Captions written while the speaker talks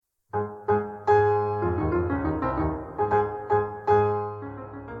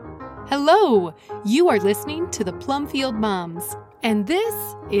Hello! You are listening to the Plumfield Moms, and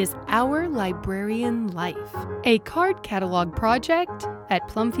this is Our Librarian Life, a card catalog project at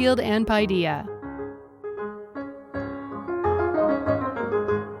Plumfield and Paideia.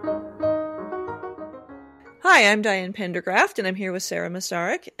 Hi, I'm Diane Pendergraft, and I'm here with Sarah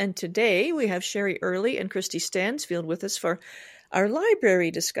Masaryk, and today we have Sherry Early and Kristi Stansfield with us for our library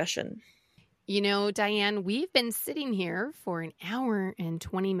discussion. You know, Diane, we've been sitting here for an hour and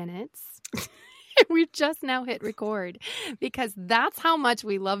 20 minutes. We've just now hit record because that's how much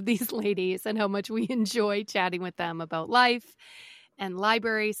we love these ladies and how much we enjoy chatting with them about life and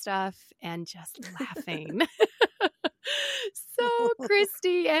library stuff and just laughing. So,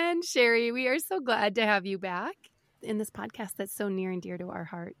 Kristi and Sherry, we are so glad to have you back in this podcast that's so near and dear to our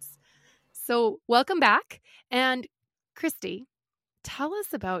hearts. So, welcome back. And Kristi, tell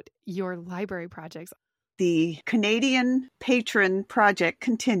us about your library projects. The Canadian Patron project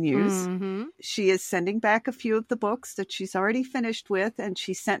continues. Mm-hmm. She is sending back a few of the books that she's already finished with, and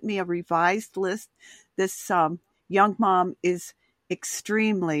she sent me a revised list. This young mom is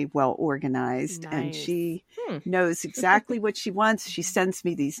extremely well organized, Nice. and she knows exactly what she wants. She sends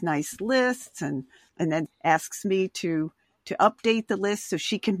me these nice lists and then asks me to update the list so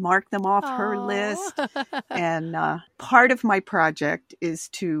she can mark them off her list. And part of my project is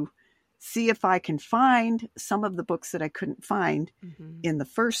to see if I can find some of the books that I couldn't find in the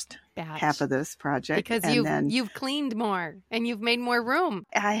first half of this project. Because you've cleaned more and you've made more room.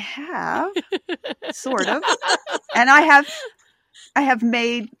 I have, sort of. And I have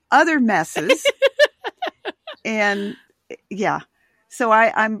made other messes. And yeah, so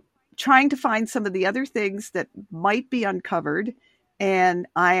I'm trying to find some of the other things that might be uncovered. And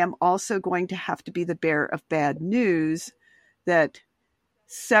I am also going to have to be the bearer of bad news that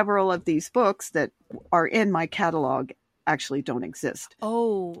several of these books that are in my catalog actually don't exist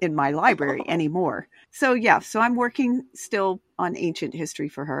in my library anymore. So I'm working still on ancient history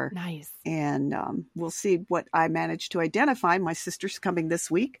for her. Nice. And we'll see what I manage to identify. My sister's coming this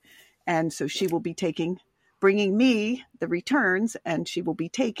week. And so she will be bringing me the returns, and she will be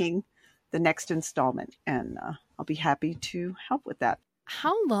taking the next installment. And I'll be happy to help with that.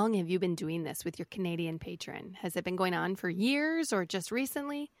 How long have you been doing this with your Canadian patron? Has it been going on for years or just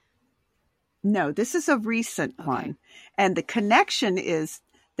recently? No, this is a recent one. And the connection is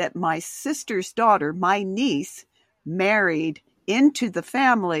that my sister's daughter, my niece, married into the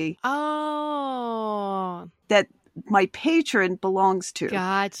family that my patron belongs to.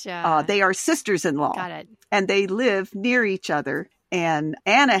 Gotcha. They are sisters-in-law. Got it. And they live near each other. And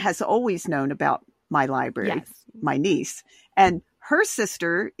Anna has always known about my library, my niece. And her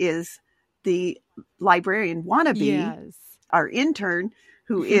sister is the librarian wannabe, our intern,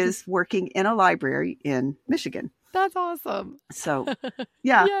 who is working in a library in Michigan. That's awesome. So,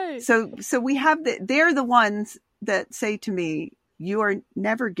 yeah. Yay. So we have they're the ones that say to me, "You are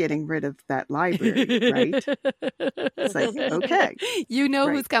never getting rid of that library, right?" It's like, okay. You know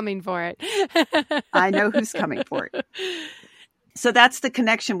who's coming for it. I know who's coming for it. So that's the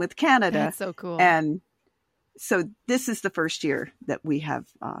connection with Canada. That's so cool. And so this is the first year that we have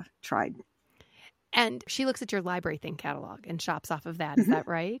tried. And she looks at your library thing catalog and shops off of that. Is that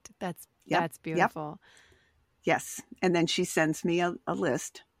right? That's beautiful. Yep. Yes. And then she sends me a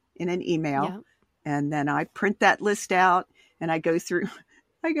list in an email. Yep. And then I print that list out and I go through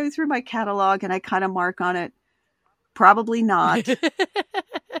my catalog and I kind of mark on it, probably not.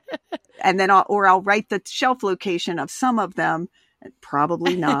 And then I'll write the shelf location of some of them.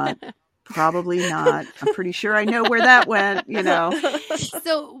 Probably not. Probably not. I'm pretty sure I know where that went,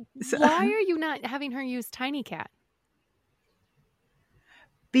 So why are you not having her use Tiny Cat?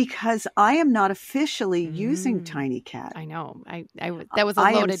 Because I am not officially using Tiny Cat. I know. That was a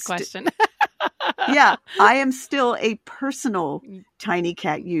loaded question. Yeah, I am still a personal Tiny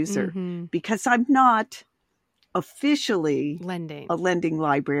Cat user because I'm not officially a lending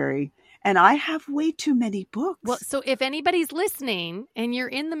library. And I have way too many books. Well, so if anybody's listening and you're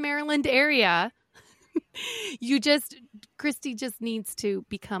in the Maryland area, Kristi just needs to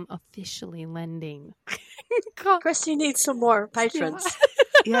become officially lending. Kristi needs some more patrons.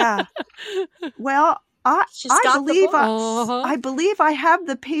 Yeah. Well, I believe I have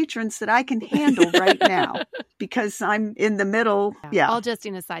the patrons that I can handle right now because I'm in the middle. Yeah. All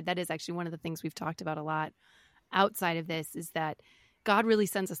jesting aside, that is actually one of the things we've talked about a lot outside of this is that God really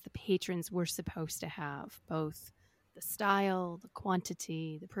sends us the patrons we're supposed to have, both the style, the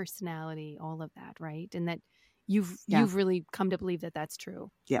quantity, the personality, all of that, right? And that you've really come to believe that that's true.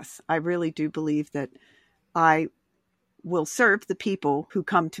 Yes, I really do believe that I will serve the people who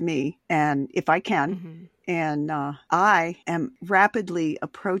come to me, and if I can, and I am rapidly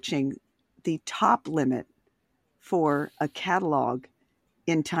approaching the top limit for a catalog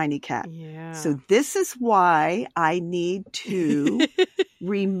in Tiny Cat. Yeah. So this is why I need to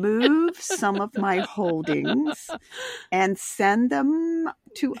remove some of my holdings and send them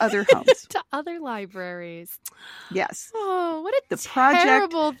to other homes. To other libraries. Yes. Oh, what a The project-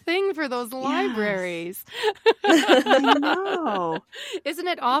 terrible thing for those libraries. I know. Isn't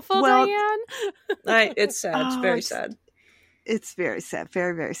it awful, Well, Diane? It's sad. It's very sad. It's very sad.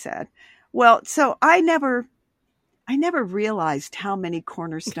 Very, very sad. Well, so I never realized how many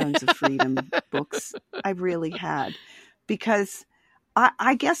Cornerstones of Freedom books I really had, because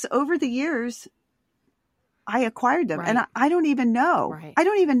I guess over the years I acquired them, and I don't even know. Right. I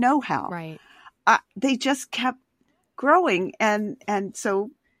don't even know how. Right. They just kept growing, and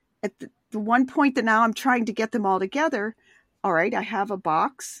so at the one point that now I'm trying to get them all together. All right, I have a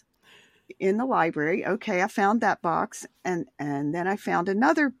box in the library. Okay, I found that box, and then I found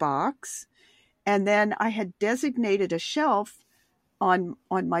another box. And then I had designated a shelf on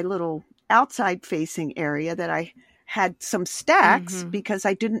my little outside facing area that I had some stacks because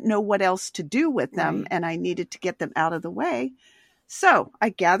I didn't know what else to do with them, and I needed to get them out of the way. So I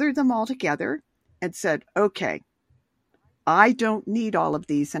gathered them all together and said, okay, I don't need all of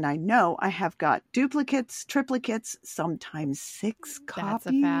these. And I know I have got duplicates, triplicates, sometimes 6 copies. That's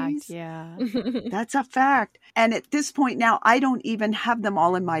a fact. Yeah. That's a fact. And at this point now, I don't even have them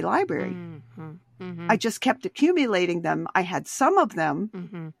all in my library. I just kept accumulating them. I had some of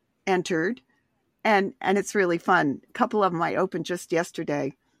them entered, and it's really fun. A couple of them I opened just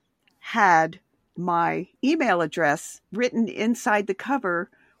yesterday had my email address written inside the cover,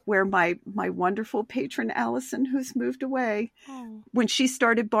 where my wonderful patron Allison, who's moved away, when she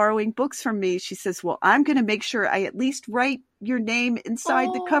started borrowing books from me, she says, well, I'm going to make sure I at least write your name inside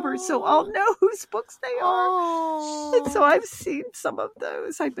the cover so I'll know whose books they are. And so I've seen some of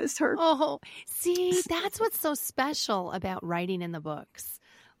those. I miss her. Oh, see, that's what's so special about writing in the books.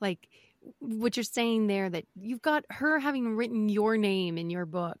 Like what you're saying there, that you've got her having written your name in your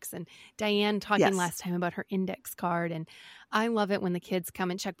books, and Diane talking last time about her index card. And I love it when the kids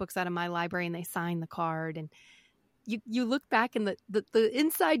come and check books out of my library and they sign the card, and you look back and the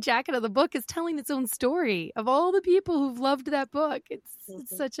inside jacket of the book is telling its own story of all the people who've loved that book. It's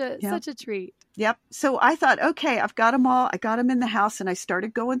such a treat. Yep. So I thought, okay, I've got them all. I got them in the house, and I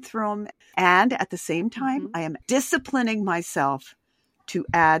started going through them. And at the same time, I am disciplining myself to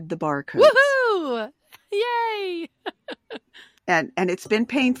add the barcodes. Woohoo! Yay! And it's been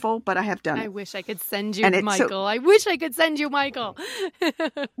painful, but I have done it. I wish I could send you Michael. I wish I could send you Michael.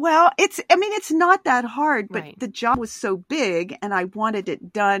 Well, it's not that hard, but the job was so big and I wanted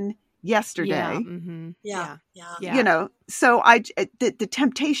it done yesterday. Yeah. You know, so the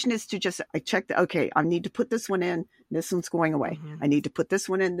temptation is to just, I check I need to put this one in. This one's going away. I need to put this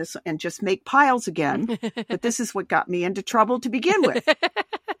one in, and just make piles again. But this is what got me into trouble to begin with,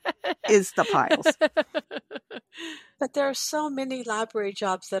 is the piles. But there are so many library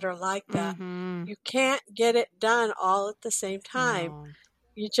jobs that are like that. You can't get it done all at the same time. No.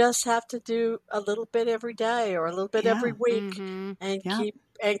 You just have to do a little bit every day or a little bit every week, and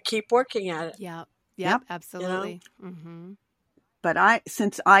keep working at it. Yep, absolutely. But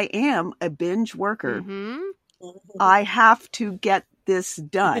since I am a binge worker, I have to get this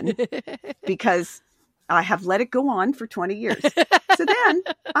done because I have let it go on for 20 years. So then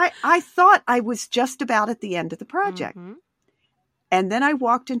I thought I was just about at the end of the project. And then I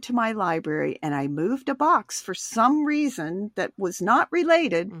walked into my library and I moved a box for some reason that was not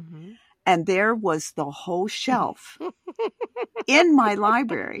related. And there was the whole shelf in my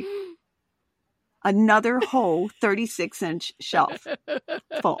library. Another whole 36-inch shelf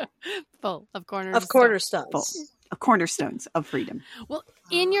full of cornerstones. Full of cornerstones of freedom. Well,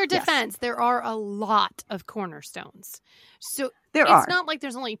 in your defense, there are a lot of cornerstones. So it's not like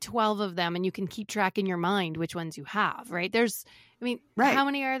there's only 12 of them and you can keep track in your mind which ones you have, right? How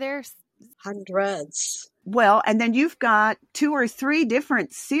many are there? Hundreds. Well, and then you've got 2 or 3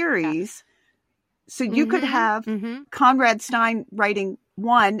 different series. So you could have Conrad Stein writing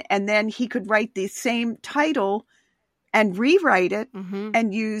one, and then he could write the same title and rewrite it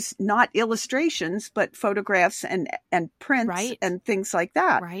and use not illustrations, but photographs and prints and things like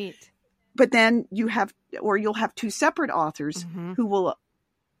that. Right. But then you'll have 2 separate authors who will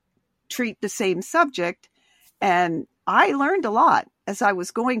treat the same subject. And I learned a lot as I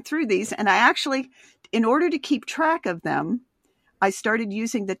was going through these. And I actually, in order to keep track of them, I started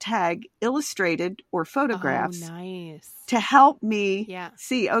using the tag illustrated or photographs to help me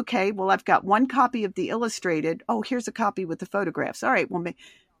see, okay, well, I've got one copy of the illustrated. Oh, here's a copy with the photographs. All right, well,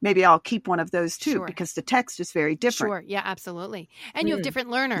 maybe I'll keep one of those too, Sure. because the text is very different. Sure. Yeah, absolutely. And you have different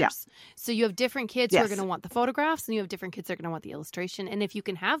learners. Yeah. So you have different kids who are Yes. going to want the photographs, and you have different kids who are going to want the illustration. And if you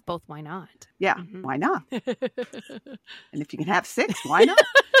can have both, why not? Yeah, Mhm. why not? And if you can have 6, why not?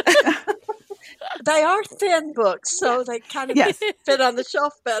 They are thin books, so they kind of Yes. fit on the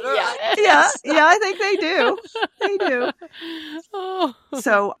shelf better. Yeah. I Yeah, guess. yeah, I think they do. They do. Oh.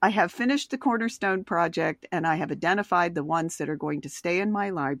 So I have finished the Cornerstone project, and I have identified the ones that are going to stay in my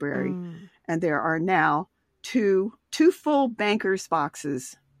library. Mm. And there are now two full banker's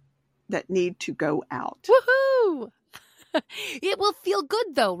boxes that need to go out. Woohoo! It will feel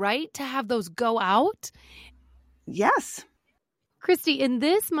good, though, right? To have those go out. Yes. Kristi, in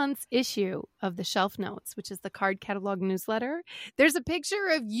this month's issue of the Shelf Notes, which is the card catalog newsletter, there's a picture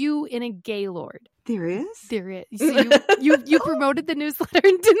of you in a Gaylord. There is? There is. So you promoted the newsletter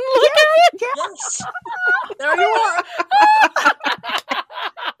and didn't look at it? Yeah. Yes. There you are.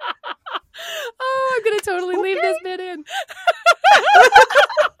 Oh, I'm going to totally leave this bit in.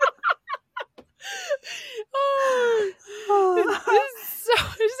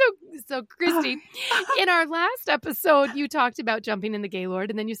 So, Kristi, in our last episode, you talked about jumping in the Gaylord,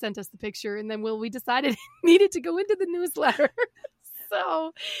 and then you sent us the picture, and then we decided it needed to go into the newsletter.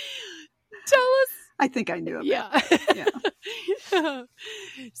 So, tell us. I think I knew of Yeah. Yeah.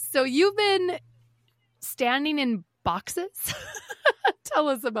 So you've been standing in boxes? Tell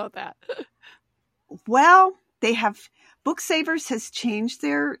us about that. Well, Booksavers has changed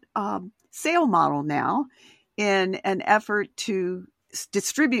their sale model now in an effort to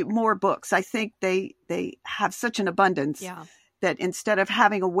distribute more books. I think they have such an abundance that instead of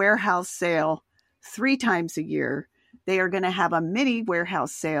having a warehouse sale 3 times a year, they are going to have a mini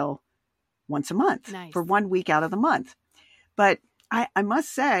warehouse sale once a month for 1 week out of the month. But I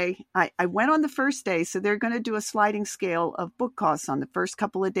must say, I went on the first day, so they're going to do a sliding scale of book costs. On the first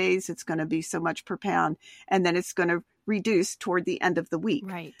couple of days, it's going to be so much per pound, and then it's going to reduce toward the end of the week.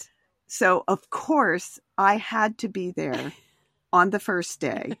 Right. So, of course, I had to be there on the first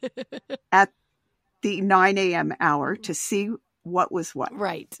day at the 9 a.m. hour to see what was what.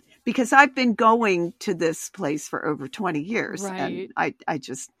 Right. Because I've been going to this place for over 20 years. Right. And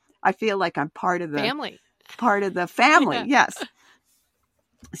I feel like I'm part of the family. Yeah. Yes.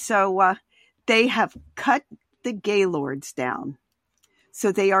 So they have cut the Gaylords down.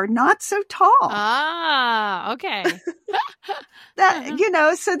 So they are not so tall. Ah, okay.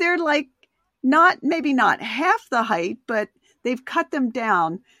 So they're like maybe not half the height, but they've cut them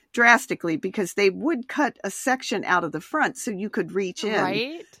down drastically because they would cut a section out of the front so you could reach in.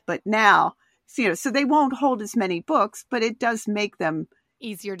 Right. But now, so they won't hold as many books, but it does make them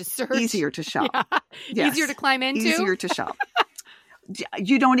easier to search. Easier to shop. Yeah. Yes. Easier to climb into. Easier to shop.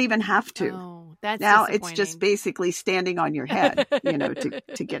 You don't even have to. Oh, that's now it's just basically standing on your head,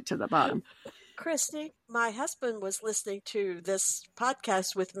 to get to the bottom. Kristi, my husband was listening to this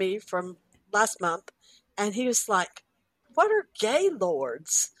podcast with me from last month, and he was like, "What are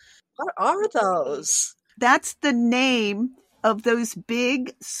Gaylords? What are those?" That's the name of those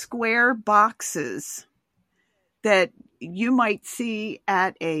big square boxes that you might see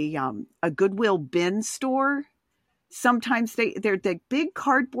at a Goodwill bin store. Sometimes they're the big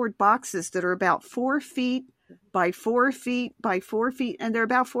cardboard boxes that are about 4 feet by 4 feet by 4 feet, and they're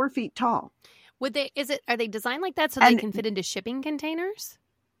about 4 feet tall. Are they designed like that so they can fit into shipping containers?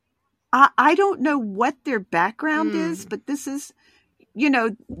 I don't know what their background is, but this is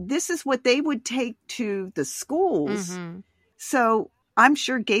what they would take to the schools. Mm-hmm. So I'm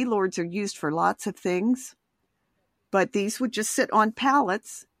sure Gaylords are used for lots of things, but these would just sit on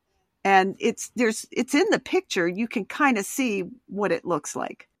pallets. And it's in the picture. You can kind of see what it looks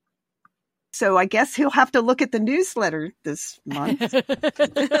like. So I guess he'll have to look at the newsletter this month,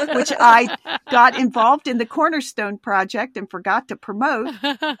 which I got involved in the Cornerstone project and forgot to promote.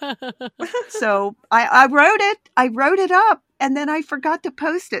 So I wrote it up, and then I forgot to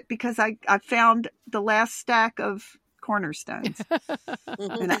post it because I found the last stack of Cornerstones.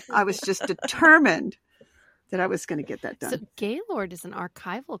 And I was just determined that I was going to get that done. So Gaylord is an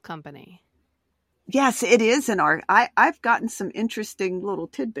archival company. Yes, it is an art. I've gotten some interesting little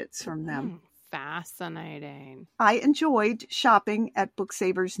tidbits from them. Fascinating. I enjoyed shopping at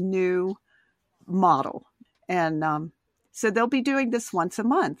Booksavers' new model. And so they'll be doing this once a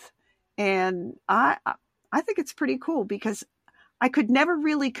month. And I think it's pretty cool because I could never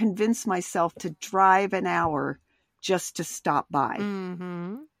really convince myself to drive an hour just to stop by.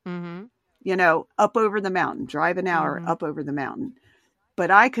 Mm-hmm. Mm-hmm. Up over the mountain, drive an hour up over the mountain.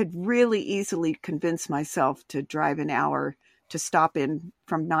 But I could really easily convince myself to drive an hour to stop in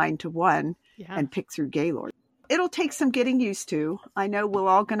from 9 to 1 and pick through Gaylord. it'll take some getting used to. I know we're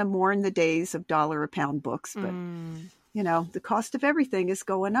all going to mourn the days of dollar a pound books, but the cost of everything is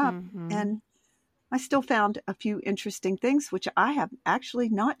going up. And I still found a few interesting things, which I have actually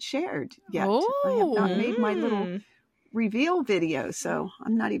not shared yet. I have not made my little reveal video, so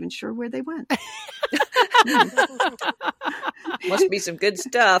I'm not even sure where they went. Must be some good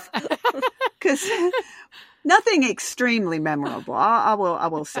stuff. Because nothing extremely memorable. I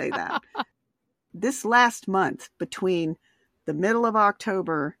will say that. This last month, between the middle of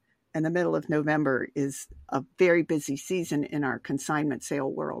October and the middle of November, is a very busy season in our consignment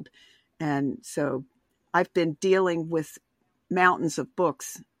sale world. And so I've been dealing with mountains of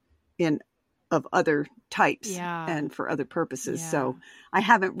books of other types and for other purposes. So I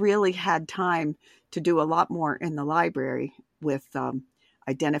haven't really had time to do a lot more in the library with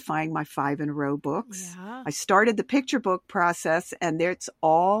identifying my 5-in-a-row books. I started the picture book process, and it's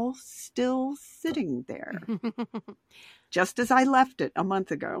all still sitting there, just as I left it a month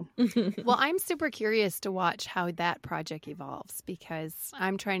ago. Well, I'm super curious to watch how that project evolves, because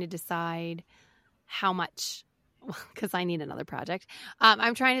I'm trying to decide how much, because I need another project.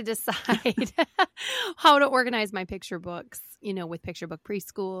 I'm trying to decide how to organize my picture books, with Picture Book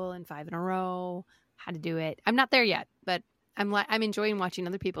Preschool and 5-in-a-row, how to do it. I'm not there yet, but I'm enjoying watching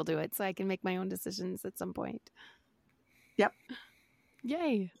other people do it, so I can make my own decisions at some point. Yep.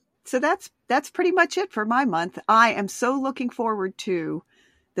 Yay. So that's pretty much it for my month. I am so looking forward to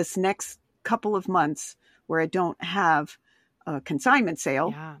this next couple of months where I don't have a consignment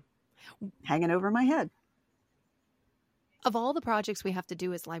sale hanging over my head. Of all the projects we have to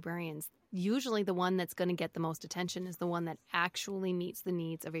do as librarians, usually the one that's going to get the most attention is the one that actually meets the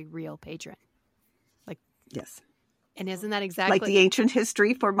needs of a real patron. Yes. And isn't that exactly like the ancient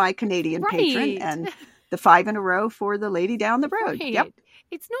history for my Canadian patron and the 5-in-a-row for the lady down the road? Right. Yep.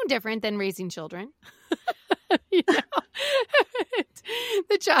 It's no different than raising children. The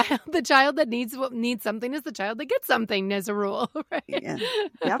child that needs something is the child that gets something, as a rule, right? Yeah.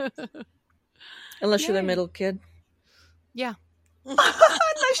 Yep. Unless you're the middle kid. Yeah.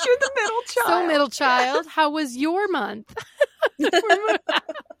 Unless you're the middle child. So, middle child, how was your month?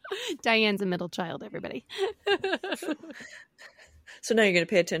 Diane's a middle child, everybody. So now you're going to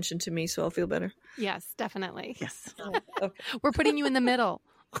pay attention to me, so I'll feel better. Yes, definitely. Yes. Okay. We're putting you in the middle.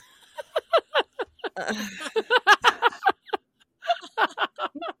 I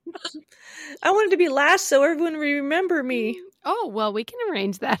wanted to be last so everyone would remember me. Oh, well, we can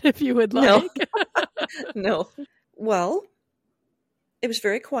arrange that if you would like. No. Well, it was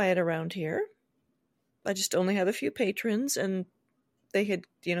very quiet around here. I just only have a few patrons, and they had,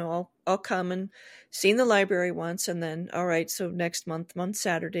 all come and seen the library once, and then, all right, so next month on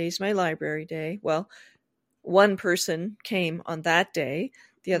Saturday's my library day. Well, one person came on that day.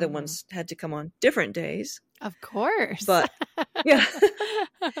 The other ones had to come on different days. Of course. But, yeah.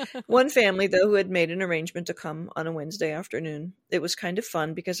 One family, though, who had made an arrangement to come on a Wednesday afternoon. It was kind of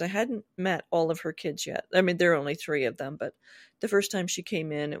fun because I hadn't met all of her kids yet. I mean, there are only 3 of them, but the first time she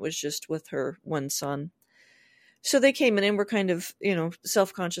came in, it was just with her one son. So they came in and were kind of,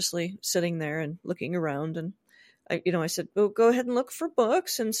 self-consciously sitting there and looking around. And, I said, well, go ahead and look for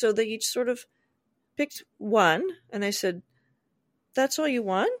books. And so they each sort of picked one. And I said, that's all you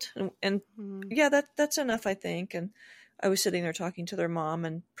want? And yeah, that's enough, I think. And I was sitting there talking to their mom,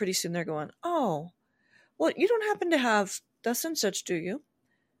 and pretty soon they're going, oh, well, you don't happen to have thus and such, do you?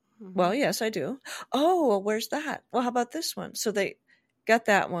 Mm-hmm. Well, yes, I do. Oh, well, where's that? Well, how about this one? So they got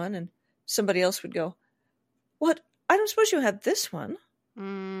that one, and somebody else would go, what? I don't suppose you have this one.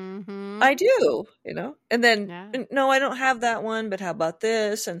 Mm-hmm. I do, and then, no, I don't have that one, but how about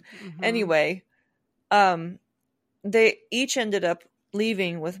this? And anyway, they each ended up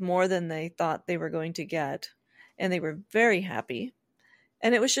leaving with more than they thought they were going to get. And they were very happy.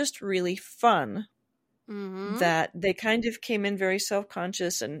 And it was just really fun that they kind of came in very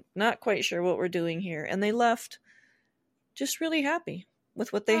self-conscious and not quite sure what we're doing here. And they left just really happy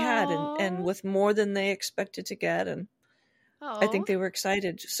with what they had and with more than they expected to get. And I think they were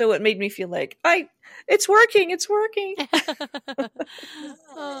excited. So it made me feel like, it's working. It's working.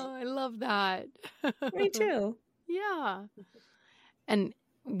 Oh, I love that. Me too. Yeah. And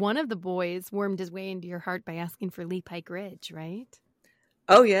one of the boys wormed his way into your heart by asking for Lee Pike Ridge, right?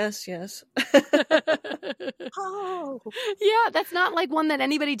 Oh, yes. Oh. Yeah, that's not like one that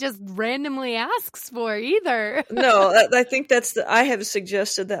anybody just randomly asks for either. No, I think I have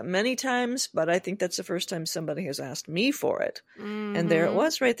suggested that many times, but I think that's the first time somebody has asked me for it. Mm-hmm. And there it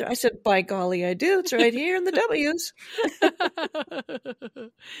was right there. I said, by golly, I do. It's right here in the W's.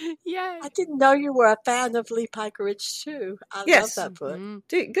 Yeah. I didn't know you were a fan of Lee Pike Ridge, too. I love that book.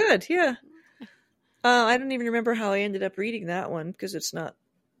 Good, yeah. I don't even remember how I ended up reading that one because it's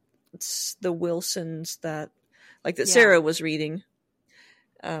the Wilsons that Sarah was reading.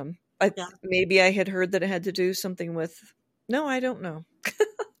 Maybe I had heard that it had to do something with, no, I don't know.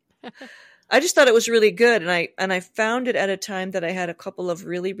 I just thought it was really good. And I found it at a time that I had a couple of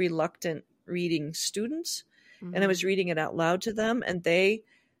really reluctant reading students, and I was reading it out loud to them, and they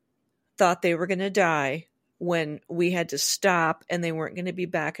thought they were going to die when we had to stop, and they weren't going to be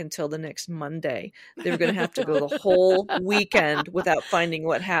back until the next Monday. They were going to have to go the whole weekend without finding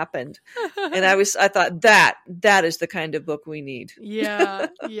what happened. And I thought that is the kind of book we need. Yeah.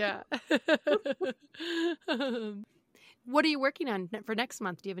 What are you working on for next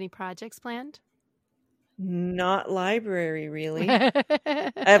month? Do you have any projects planned? Not library, really.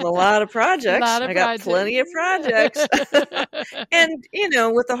 I have a lot of projects. I got plenty of projects. And,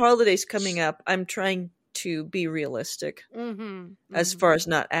 with the holidays coming up, I'm trying to be realistic as far as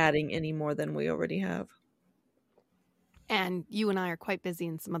not adding any more than we already have. And you and I are quite busy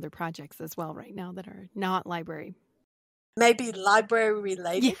in some other projects as well right now that are not library. Maybe library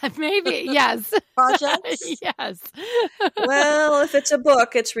related? Yeah, maybe. Yes. Projects? Yes. Well, if it's a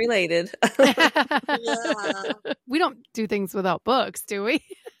book, it's related. Yeah. We don't do things without books, do we?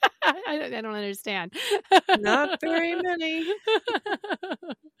 I don't understand. Not very many.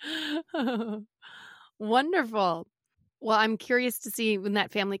 Wonderful. Well, I'm curious to see when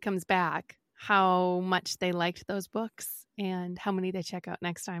that family comes back, how much they liked those books and how many they check out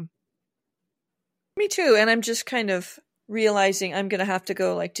next time. Me too. And I'm just kind of realizing I'm going to have to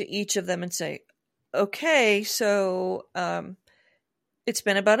go to each of them and say, okay, so it's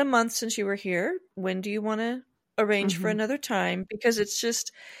been about a month since you were here. When do you want to arrange for another time? Because it's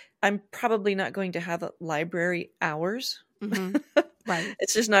just, I'm probably not going to have library hours. Right.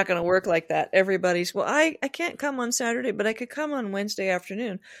 It's just not going to work like that. Everybody's, well, I can't come on Saturday, but I could come on Wednesday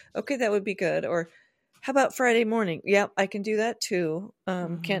afternoon. Okay, that would be good. Or how about Friday morning? Yeah, I can do that too.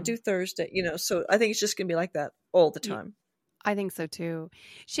 Can't do Thursday, so I think it's just going to be like that all the time. I think so too.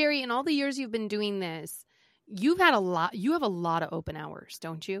 Sherry, in all the years you've been doing this, you have a lot of open hours,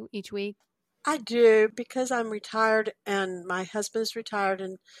 don't you, each week? I do, because I'm retired and my husband's retired,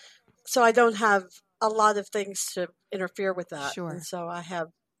 and so I don't have a lot of things to interfere with that. Sure. And so I have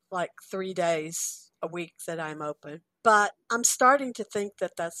 3 days a week that I'm open. But I'm starting to think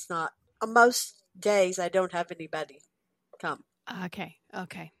that that's not, most days I don't have anybody come. Okay.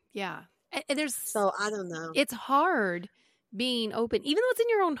 Yeah. So I don't know. It's hard being open, even though it's in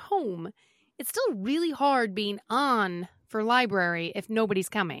your own home. It's still really hard being on for library if nobody's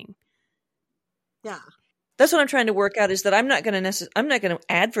coming. Yeah. That's what I'm trying to work out, is that I'm not going to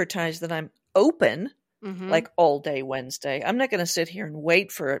advertise that I'm open all day Wednesday. I'm not going to sit here and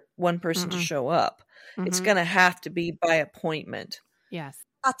wait for one person to show up. It's going to have to be by appointment. Yes.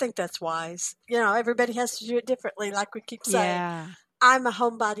 I think that's wise. Everybody has to do it differently, like we keep saying. Yeah. I'm a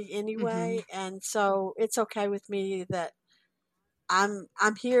homebody anyway, and so it's okay with me that I'm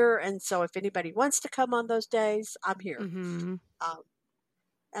here, and so if anybody wants to come on those days, I'm here.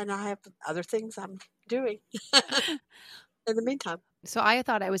 And I have other things I'm doing in the meantime. So I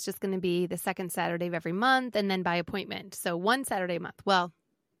thought I was just going to be the second Saturday of every month and then by appointment. So one Saturday a month. Well,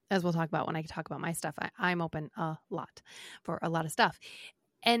 as we'll talk about when I talk about my stuff, I'm open a lot for a lot of stuff.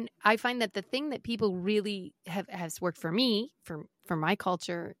 And I find that the thing that people really has worked for me, for my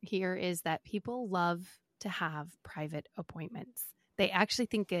culture here, is that people love to have private appointments. They actually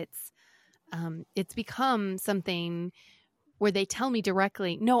think it's become something where they tell me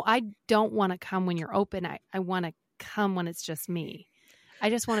directly, no, I don't want to come when you're open. I want to come when it's just me. I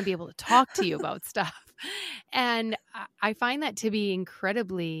just want to be able to talk to you about stuff. And I find that to be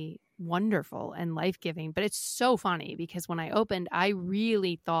incredibly wonderful and life-giving. But it's so funny because when I opened, I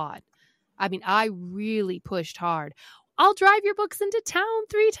really pushed hard. I'll drive your books into town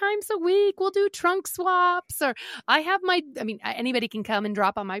 3 times a week. We'll do trunk swaps, or anybody can come and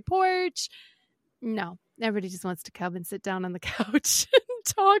drop on my porch. No, everybody just wants to come and sit down on the couch and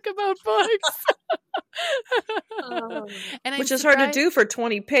talk about books. Which is hard to do for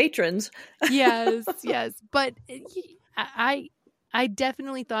 20 patrons. Yes. But I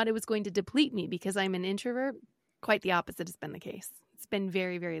definitely thought it was going to deplete me because I'm an introvert. Quite the opposite has been the case. It's been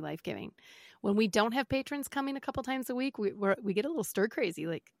very, very life-giving. When we don't have patrons coming a couple times a week, we get a little stir crazy.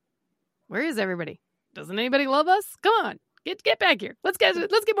 Like, where is everybody? Doesn't anybody love us? Come on, get back here. Let's get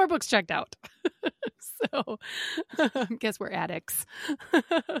more books checked out. So, I guess we're addicts.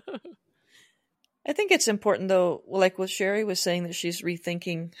 I think it's important, though, like what Sherry was saying, that she's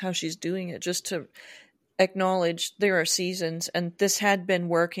rethinking how she's doing it, just to acknowledge there are seasons, and this had been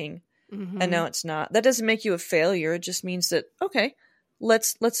working, and now it's not. That doesn't make you a failure. It just means that, okay,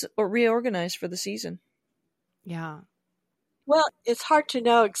 let's reorganize for the season. Yeah. Well, it's hard to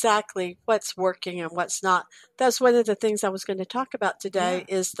know exactly what's working and what's not. That's one of the things I was going to talk about today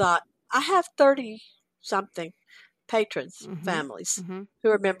is that I have 30-something patrons, families, who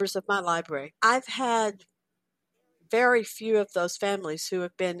are members of my library. I've had very few of those families who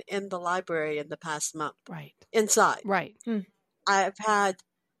have been in the library in the past month. Right. Inside. Right. I've had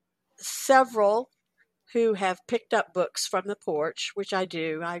several who have picked up books from the porch, which I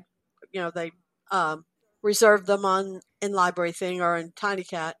do. They reserve them in Library Thing or in Tiny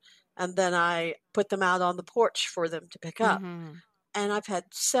Cat, and then I put them out on the porch for them to pick up. And I've had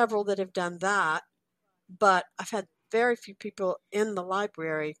several that have done that, but I've had very few people in the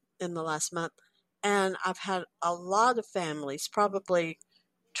library in the last month. And I've had a lot of families, probably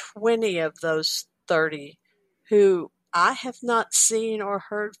 20 of those 30, who I have not seen or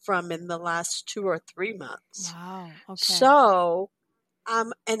heard from in the last 2 or 3 months. Wow. Okay. So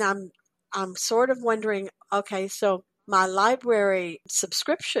I'm sort of wondering, okay, so my library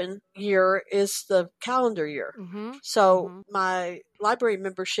subscription year is the calendar year. So my library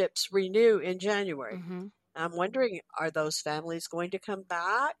memberships renew in January. I'm wondering, are those families going to come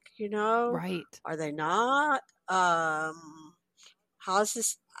back? Right. Are they not? How's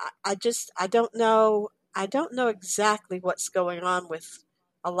this? I don't know. I don't know exactly what's going on with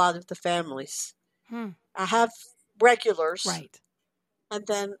a lot of the families. I have regulars. Right. And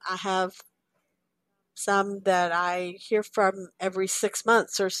then I have some that I hear from every 6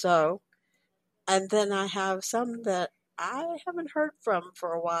 months or so. And then I have some that I haven't heard from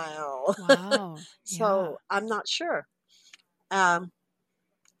for a while. Wow. So I'm not sure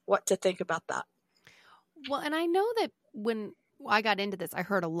what to think about that. Well, and I know that when I got into this, I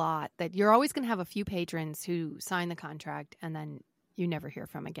heard a lot that you're always going to have a few patrons who sign the contract and then you never hear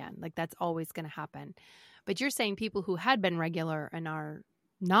from again. Like that's always going to happen. But you're saying people who had been regular and are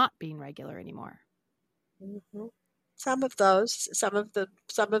not being regular anymore. Some of those, some of the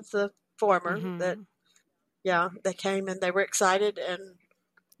former that came and they were excited and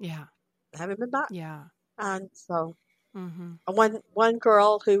haven't been back. Yeah. And so one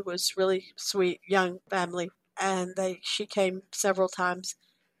girl who was really sweet, young family, and she came several times,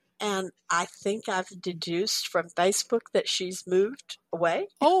 and I think I've deduced from Facebook that she's moved away.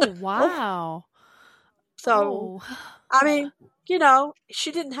 Oh, wow. So, I mean,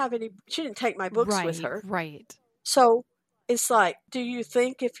 she didn't take my books with her. Right. So it's like, do you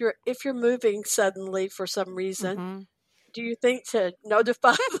think if you're moving suddenly for some reason, do you think to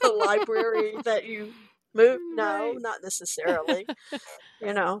notify the library that you moved? No, not necessarily.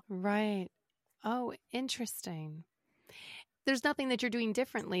 Right. Oh, interesting. There's nothing that you're doing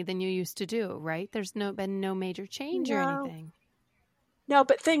differently than you used to do, right? There's been no major change or anything. No,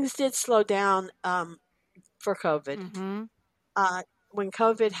 but things did slow down for COVID. When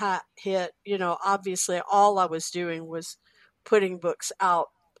COVID hit, obviously all I was doing was putting books out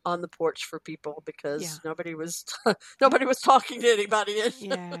on the porch for people because nobody was talking to anybody.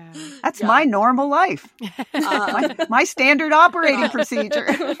 That's my normal life. My standard operating procedure.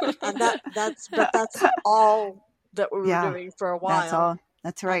 And that's all that we were doing for a while. That's all.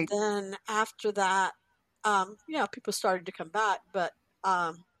 That's right. And then after that, people started to come back, but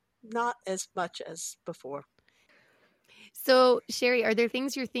not as much as before. So, Sherry, are there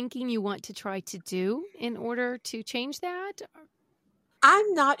things you're thinking you want to try to do in order to change that?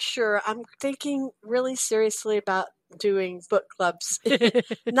 I'm not sure. I'm thinking really seriously about doing book clubs.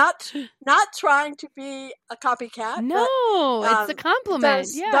 not trying to be a copycat. No, but, it's a compliment.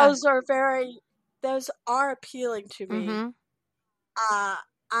 Those are appealing to me.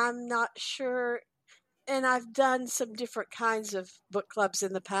 I'm not sure, and I've done some different kinds of book clubs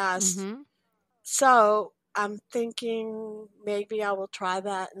in the past. So I'm thinking maybe I will try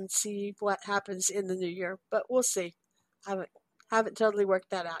that and see what happens in the new year, but we'll see. I haven't totally worked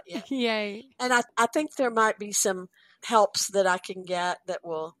that out yet. Yay. And I think there might be some helps that I can get that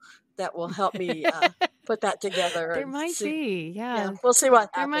will help me put that together. There might be, yeah. We'll see what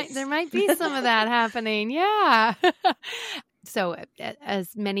happens. There might be some of that happening, yeah. So,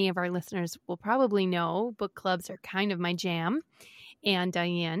 as many of our listeners will probably know, book clubs are kind of my jam. And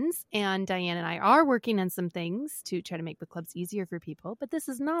Diane's. And Diane and I are working on some things to try to make book clubs easier for people, but this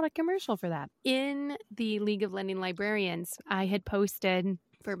is not a commercial for that. In the League of Lending Librarians, I had posted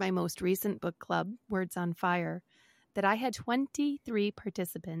for my most recent book club, Words on Fire, that I had 23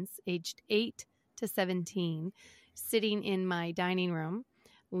 participants aged 8 to 17 sitting in my dining room,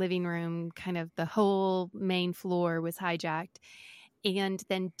 living room, kind of the whole main floor was hijacked. And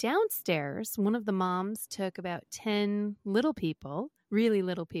then downstairs, one of the moms took about 10 little people really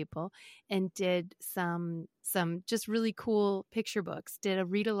little people, and did some just really cool picture books, did a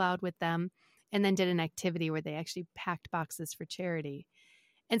read aloud with them, and then did an activity where they actually packed boxes for charity.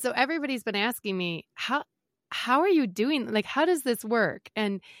 And so everybody's been asking me, how are you doing? Like, how does this work?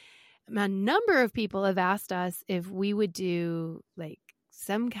 And a number of people have asked us if we would do like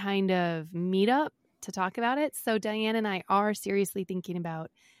some kind of meetup to talk about it. So Diane and I are seriously thinking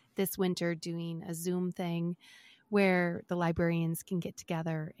about this winter doing a Zoom thing where the librarians can get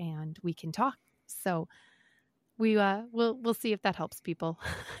together and we can talk. So we'll see if that helps people.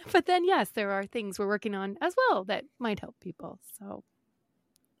 But then, yes, there are things we're working on as well that might help people. So,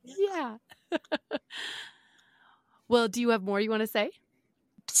 yeah. Well, do you have more you want to say?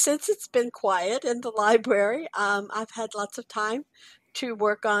 Since it's been quiet in the library, I've had lots of time to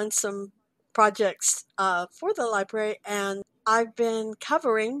work on some projects for the library, and I've been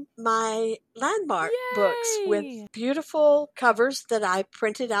covering my landmark books with beautiful covers that I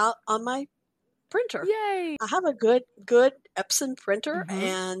printed out on my printer. Yay! I have a good Epson printer,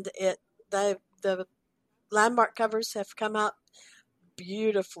 and the landmark covers have come out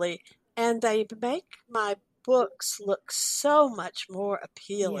beautifully, and they make my books look so much more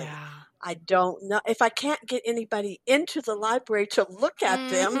appealing. Yeah. I don't know if I can't get anybody into the library to look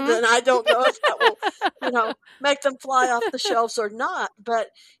at them, then I don't know if that will, make them fly off the shelves or not. But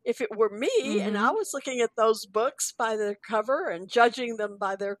if it were me and I was looking at those books by their cover and judging them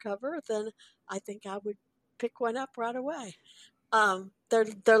by their cover, then I think I would pick one up right away.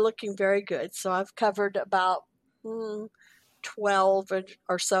 They're looking very good. So I've covered about 12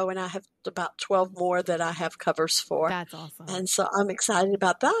 or so, and I have about 12 more that I have covers for. That's awesome. And so I'm excited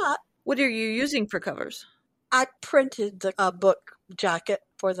about that. What are you using for covers? I printed the book jacket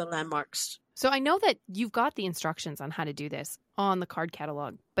for the landmarks. So I know that you've got the instructions on how to do this on the card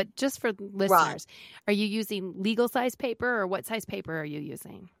catalog, but just for listeners, Right. Are you using legal size paper, or what size paper are you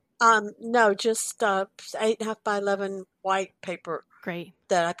using? No, just 8.5 by 11 white paper. Great.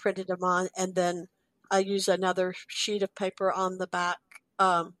 That I printed them on, and then I use another sheet of paper on the back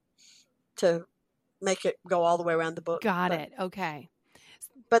to make it go all the way around the book. Got it. Okay.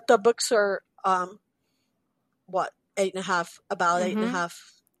 But the books are about 8.5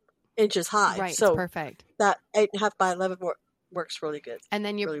 inches high. Right. So it's perfect. that 8.5 by 11 works really good. And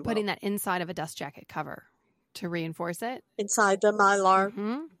then you're really putting well. that inside of a dust jacket cover to reinforce it. Inside the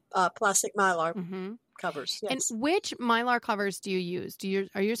Mylar, plastic Mylar covers. Yes. And which Mylar covers do you use?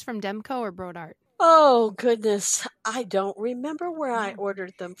 Are yours from Demco or Brodart? Oh, goodness. I don't remember where I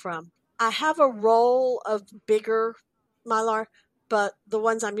ordered them from. I have a roll of bigger Mylar, but the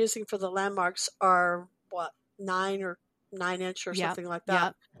ones I'm using for the landmarks are, 9-inch or something like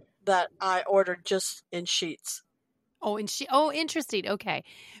that, that I ordered just in sheets. Oh, interesting. Okay.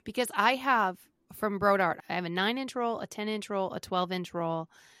 Because I have, from Brodart, I have a 9-inch roll, a 10-inch roll, a 12-inch roll,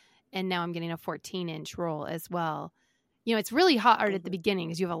 and now I'm getting a 14-inch roll as well. It's really hard at the beginning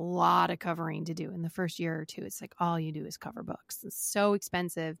because you have a lot of covering to do in the first year or two. It's like all you do is cover books. It's so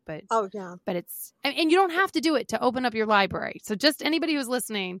expensive, but it's, and you don't have to do it to open up your library. So just anybody who's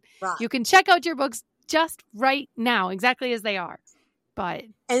listening, you can check out your books just right now, exactly as they are.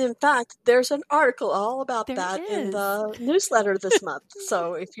 And in fact, there's an article all about that in the newsletter this month.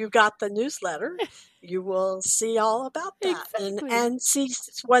 So if you got the newsletter, you will see all about that and see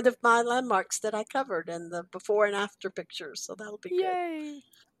one of my landmarks that I covered and the before and after pictures. So that'll be good.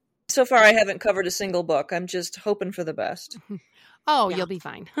 So far, I haven't covered a single book. I'm just hoping for the best. You'll be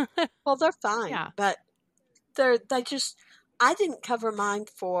fine. Well, they're fine, but I didn't cover mine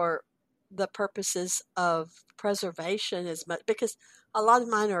for the purposes of preservation as much because a lot of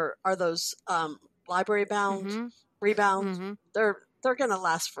mine are those library bound rebound. They're going to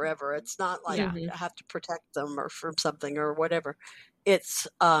last forever. It's not like I have to protect them or from something or whatever. It's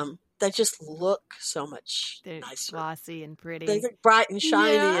they just look so much nicer, glossy and pretty. They look bright and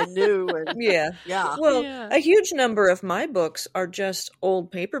shiny and new. And, Well, a huge number of my books are just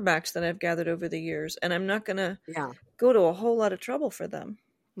old paperbacks that I've gathered over the years, and I'm not going to go to a whole lot of trouble for them.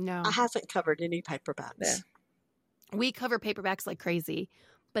 No, I haven't covered any paperbacks. Yeah. We cover paperbacks like crazy,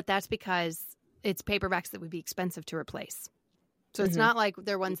 but that's because it's paperbacks that would be expensive to replace. So it's not like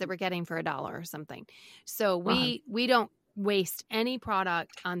they're ones that we're getting for $1 or something. So we don't waste any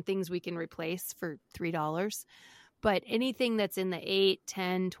product on things we can replace for $3. But anything that's in the $8,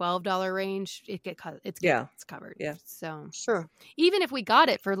 $10, $12 range, it's covered. Yeah. So sure. Even if we got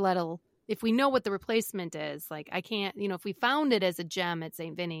it for little, if we know what the replacement is, like I can't, if we found it as a gem at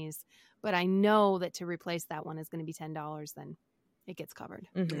St. Vinny's, but I know that to replace that one is going to be $10, then it gets covered.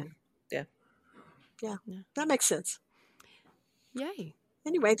 Yeah, that makes sense. Yay.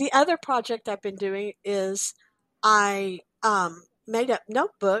 Anyway, the other project I've been doing is I made up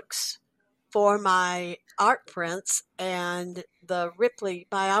notebooks for my art prints and the Ripley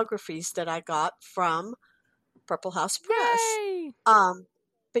biographies that I got from Purple House Press. Yay!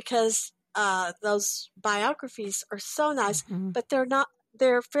 Because those biographies are so nice, Mhm. but they're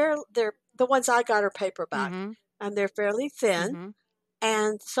the ones I got are paperback, Mhm. and they're fairly thin, Mhm.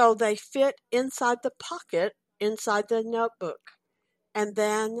 and so they fit inside the pocket inside the notebook. And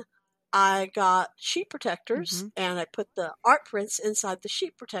then I got sheet protectors, Mhm. and I put the art prints inside the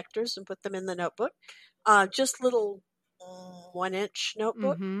sheet protectors and put them in the notebook. Just little 1-inch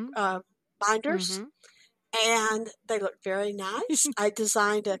notebook Mhm. binders, Mhm. and they look very nice. I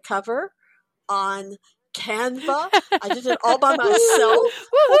designed a cover on Canva. I did it all by myself.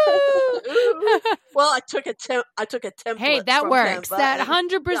 Woohoo! Well, I took a template. Hey, that from works. Canva, That and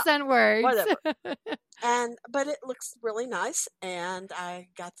 100% works. whatever. But it looks really nice, and I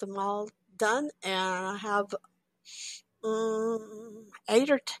got them all done, and I have 8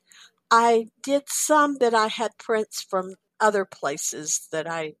 or 10. I did some that I had prints from other places that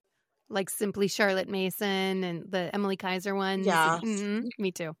I Like Simply Charlotte Mason and the Emily Kaiser ones. Yeah.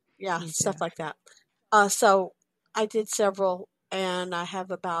 Me too. Me stuff too. like that. So I did several, and I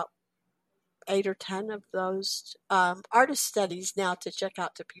have about 8 or 10 of those artist studies now to check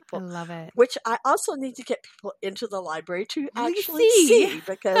out to I people, love it. which I also need to get people into the library to Really actually see. see,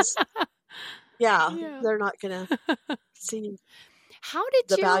 because yeah, Yeah. they're not going to see How did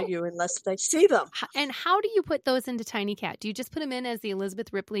the you value unless they see them. and how do you put those into Tiny Cat? Do you just put them in as the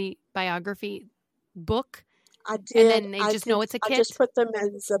Elizabeth Ripley biography book? I did. And then they just know it's a I kit? just put them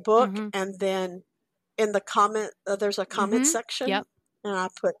as a book, Mhm. and then in the comment, there's a comment Mhm. section, Yep. and I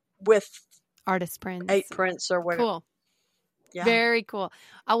put with Artist prints. 8 prints or whatever. Cool. Yeah. Very cool.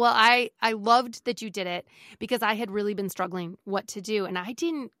 Well, I loved that you did it because I had really been struggling what to do. And I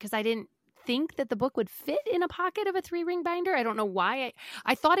didn't think that the book would fit in a pocket of a 3-ring binder. I don't know why.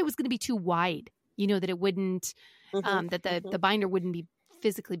 I thought it was going to be too wide, that it wouldn't, that the binder wouldn't be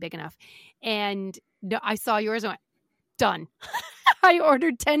physically big enough. And I saw yours and went, done. I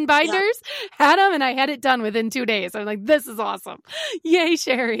ordered 10 binders, had them, and I had it done within 2 days. I'm like, this is awesome. Yay,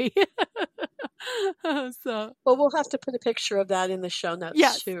 Sherry. Well, we'll have to put a picture of that in the show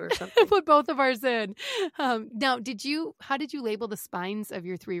notes too, or something. Put both of ours in. Now, how did you label the spines of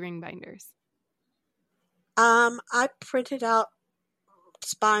your 3-ring binders? I printed out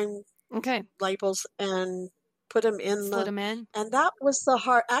spine labels and put them in Slid them in. And that was the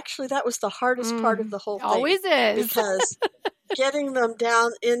hardest part of the whole thing. Always is. Because getting them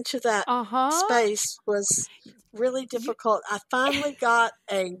down into that space was really difficult. I finally got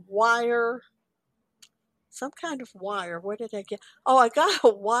a wire, some kind of wire. Where did I get? Oh, I got a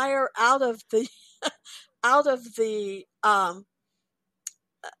wire out of the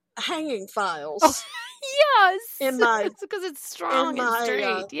hanging files. Oh, yes, in my because it's strong and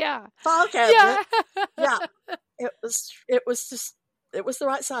straight. File cabinet. It was the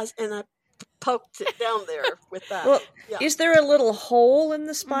right size, and I poked it down there with that. Well, is there a little hole in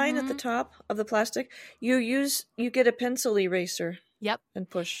the spine at the top of the plastic? You get a pencil eraser. Yep. And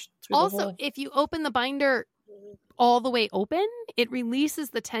push through the hole. Also, if you open the binder all the way open, it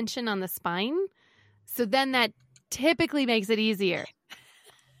releases the tension on the spine. So then that typically makes it easier.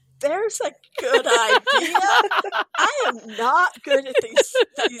 There's a good idea. I am not good at these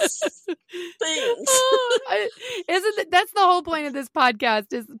things. That's the whole point of this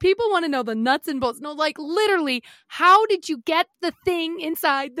podcast is people want to know the nuts and bolts. No, like literally, how did you get the thing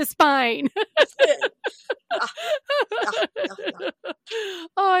inside the spine?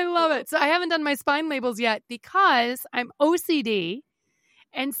 Oh, I love it. So I haven't done my spine labels yet because I'm OCD.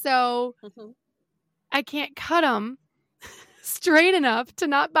 And so I can't cut them straight enough to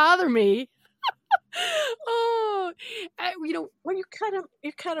not bother me. Well, you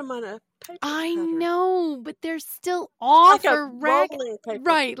cut them on a paper I cutter. know, but they're still off like or rolling paper,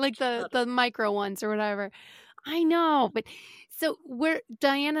 right? Like the micro ones or whatever. I know, but so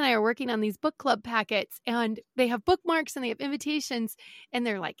Diane and I are working on these book club packets, and they have bookmarks and they have invitations, and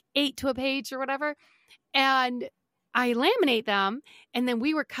they're like 8 to a page or whatever. And I laminate them, and then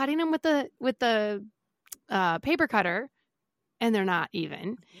we were cutting them with the paper cutter. And they're not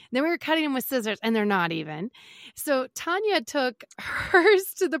even. Then we were cutting them with scissors, and they're not even. So Tanya took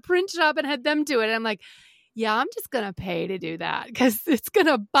hers to the print shop and had them do it. And I'm like, yeah, I'm just going to pay to do that because it's going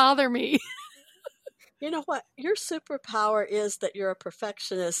to bother me. You know what? Your superpower is that you're a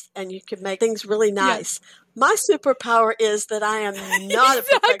perfectionist and you can make things really nice. Yes. My superpower is that I am not a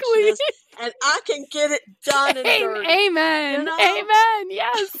perfectionist and I can get it done and dirty. Amen. You know? Amen.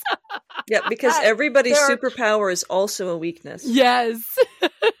 Yes. Yeah, because everybody's superpower is also a weakness. Yes.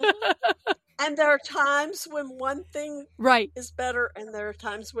 And And there are times when one thing Right. is better, and there are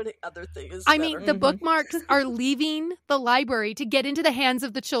times when the other thing is I better. mean, the bookmarks are leaving the library to get into the hands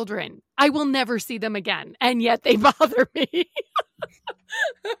of the children. I will never see them again, and yet they bother me.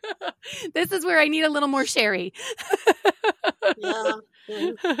 This is where I need a little more sherry. Yeah.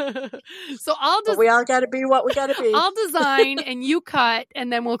 So But we all got to be what we got to be. I'll design and you cut,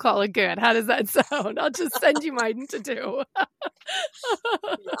 and then we'll call it good. How does that sound? I'll just send you mine to do.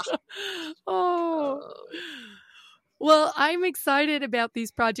 Oh. Well, I'm excited about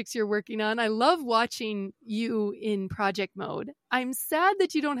these projects you're working on. I love watching you in project mode. I'm sad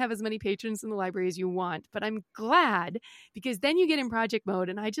that you don't have as many patrons in the library as you want, but I'm glad because then you get in project mode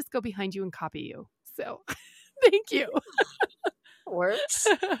and I just go behind you and copy you. So thank you. Works.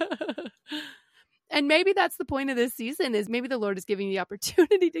 And maybe that's the point of this season is maybe the Lord is giving you the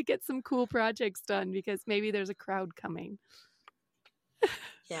opportunity to get some cool projects done because maybe there's a crowd coming.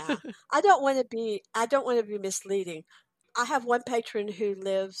 Yeah. I don't want to be misleading. I have one patron who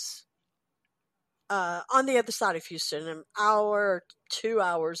lives on the other side of Houston, an hour, 2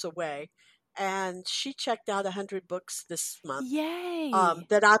 hours away. And she checked out 100 books this month. Yay.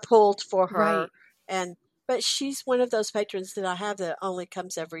 That I pulled for her. Right. But she's one of those patrons that I have that only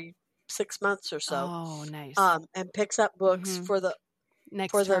comes every 6 months or so. Oh, nice. And picks up books for the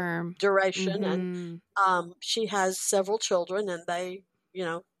term. The duration. And she has several children, and they,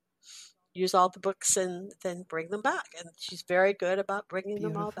 use all the books and then bring them back. And she's very good about bringing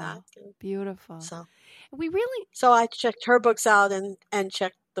them all back. And beautiful. So I checked her books out and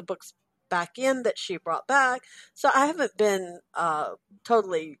checked the books back in that she brought back. So I haven't been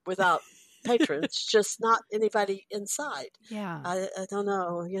totally without patrons, just not anybody inside. Yeah. I don't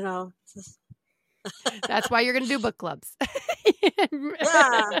know, That's why you're going to do book clubs.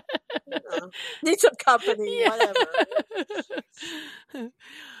 Yeah. Need some company, whatever.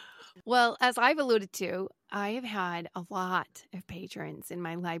 Well, as I've alluded to, I have had a lot of patrons in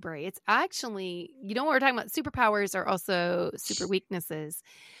my library. It's actually, what we're talking about, superpowers are also super weaknesses.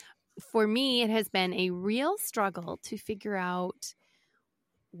 For me, it has been a real struggle to figure out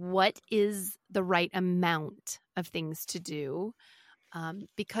what is the right amount of things to do,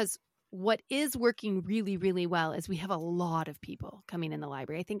 because what is working really, really well is we have a lot of people coming in the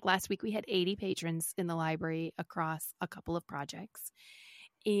library. I think last week we had 80 patrons in the library across a couple of projects.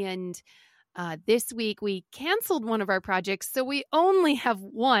 And this week we canceled one of our projects, so we only have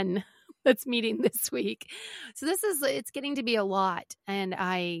one that's meeting this week. So it's getting to be a lot, and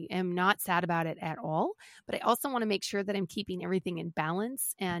I am not sad about it at all. But I also want to make sure that I'm keeping everything in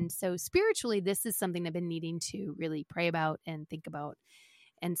balance. And so spiritually, this is something I've been needing to really pray about and think about.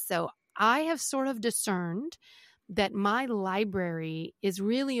 And so I have sort of discerned that my library is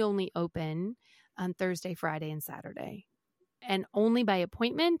really only open on Thursday, Friday, and Saturday, and only by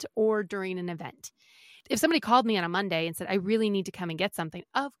appointment or during an event. If somebody called me on a Monday and said, I really need to come and get something,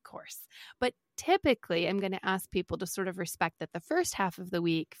 of course. But typically, I'm going to ask people to sort of respect that the first half of the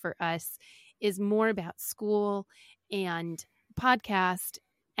week for us is more about school and podcast.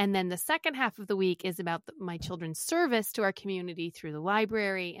 And then the second half of the week is about my children's service to our community through the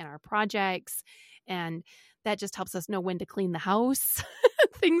library and our projects. And that just helps us know when to clean the house,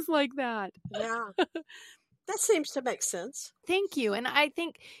 things like that. Yeah. That seems to make sense. Thank you. And I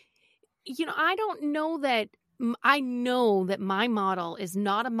think, I know that my model is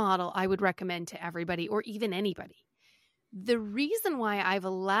not a model I would recommend to everybody or even anybody. The reason why I've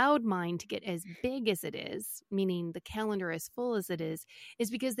allowed mine to get as big as it is, meaning the calendar as full as it is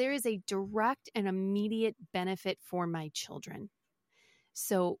because there is a direct and immediate benefit for my children.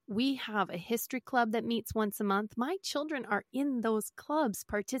 So we have a history club that meets once a month. My children are in those clubs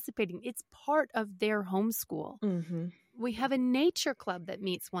participating. It's part of their homeschool. Mm-hmm. We have a nature club that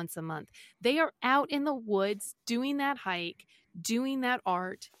meets once a month. They are out in the woods doing that hike, doing that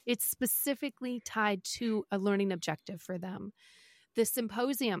art. It's specifically tied to a learning objective for them. The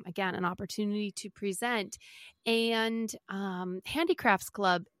symposium, again, an opportunity to present. And handicrafts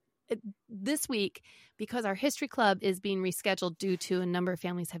club this week, because our history club is being rescheduled due to a number of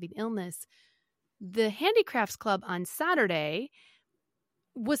families having illness, the handicrafts club on Saturday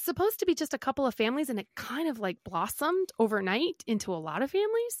was supposed to be just a couple of families, and it kind of blossomed overnight into a lot of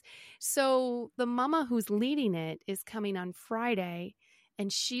families. So the mama who's leading it is coming on Friday,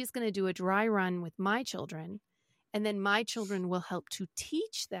 and she's going to do a dry run with my children, and then my children will help to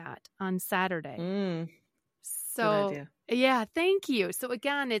teach that on Saturday. So, good idea. Yeah, thank you. So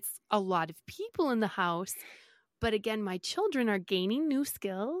again, it's a lot of people in the house, but again, my children are gaining new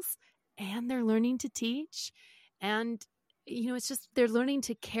skills and they're learning to teach. And, it's just, they're learning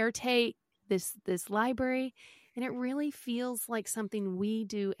to caretake this library. And it really feels like something we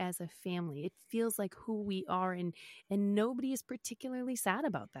do as a family. It feels like who we are, and nobody is particularly sad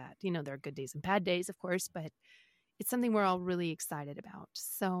about that. You know, there are good days and bad days, of course, but it's something we're all really excited about.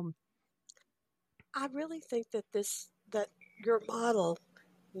 So I really think that that your model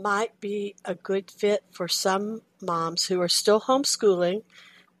might be a good fit for some moms who are still homeschooling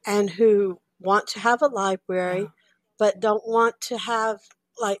and who want to have a library, Yeah. but don't want to have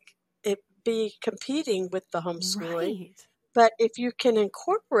like it be competing with the homeschooling. Right. But if you can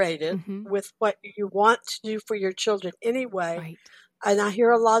incorporate it Mhm. with what you want to do for your children anyway, Right. and I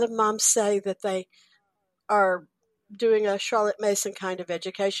hear a lot of moms say that they are doing a Charlotte Mason kind of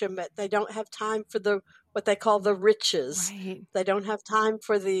education, but they don't have time for what they call the riches. Right. They don't have time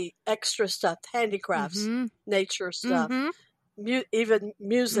for the extra stuff, handicrafts, Mhm. nature stuff, Mhm. even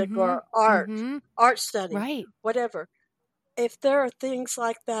music Mhm. or art, Mhm. art study, Right. whatever. If there are things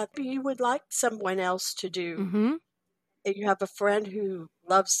like that you would like someone else to do, Mhm. and you have a friend who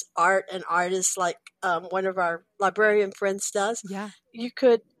loves art and artists like one of our librarian friends does, Yeah. you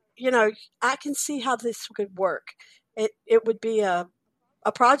could, I can see how this could work. It would be a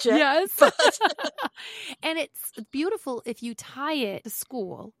project, Yes. but And it's beautiful if you tie it to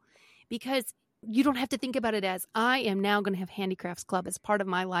school, because you don't have to think about it as, I am now going to have handicrafts club as part of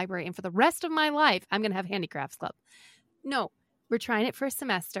my library, and for the rest of my life, I'm going to have handicrafts club. No, we're trying it for a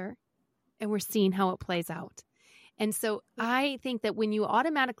semester and we're seeing how it plays out. And so I think that when you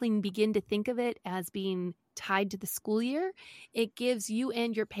automatically begin to think of it as being tied to the school year, it gives you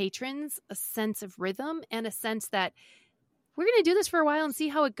and your patrons a sense of rhythm and a sense that we're going to do this for a while and see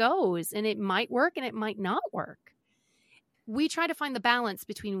how it goes. And it might work and it might not work. We try to find the balance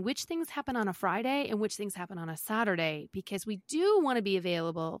between which things happen on a Friday and which things happen on a Saturday, because we do want to be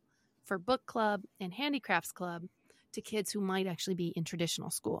available for book club and handicrafts club to kids who might actually be in traditional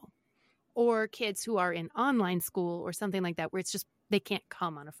school, or kids who are in online school or something like that, where it's just they can't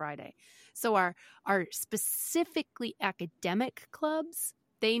come on a Friday. So our specifically academic clubs,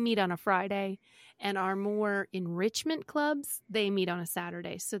 they meet on a Friday, and our more enrichment clubs, they meet on a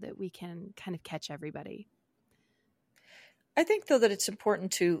Saturday, so that we can kind of catch everybody. I think, though, that it's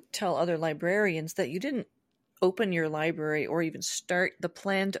important to tell other librarians that you didn't open your library or even start the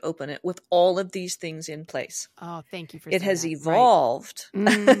plan to open it with all of these things in place. Oh, thank you for it saying has that. evolved. Right.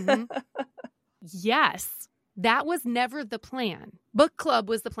 Mm-hmm. Yes, that was never the plan. Book club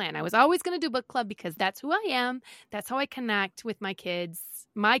was the plan. I was always going to do book club because that's who I am. That's how I connect with my kids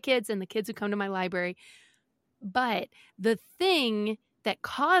and the kids who come to my library. But the thing that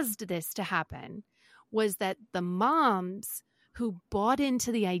caused this to happen was that the moms who bought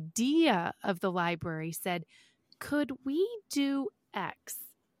into the idea of the library said, could we do X?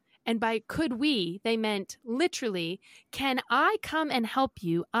 And by could we, they meant literally, can I come and help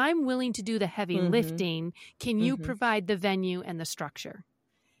you? I'm willing to do the heavy lifting. Can you provide the venue and the structure?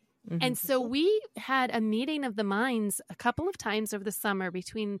 And so we had a meeting of the minds a couple of times over the summer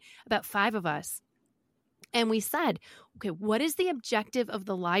between about 5 of us. And we said, okay, what is the objective of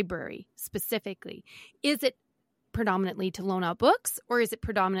the library specifically? Is it predominantly to loan out books, or is it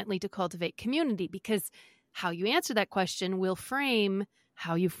predominantly to cultivate community? Because how you answer that question will frame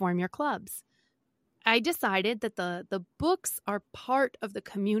how you form your clubs. I decided that the books are part of the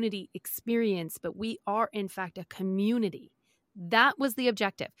community experience, but we are, in fact, a community. That was the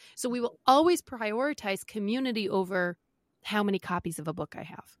objective. So we will always prioritize community over how many copies of a book I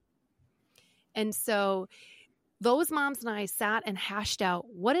have. And so those moms and I sat and hashed out,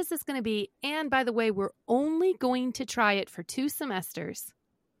 what is this going to be? And by the way, we're only going to try it for 2 semesters.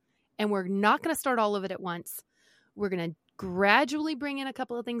 And we're not going to start all of it at once. We're going to gradually bring in a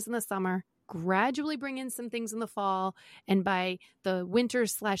couple of things in the summer, gradually bring in some things in the fall. And by the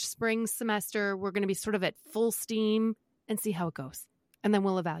winter/spring semester, we're going to be sort of at full steam and see how it goes. And then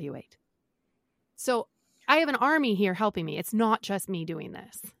we'll evaluate. So I have an army here helping me. It's not just me doing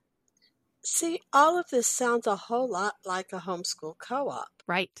this. See, all of this sounds a whole lot like a homeschool co-op.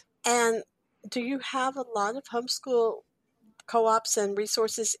 Right. And do you have a lot of homeschool co-ops and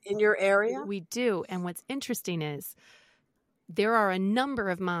resources in your area? We do. And what's interesting is there are a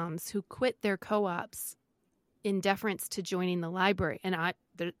number of moms who quit their co-ops in deference to joining the library. And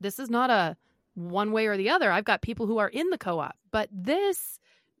this is not a one way or the other. I've got people who are in the co-op. But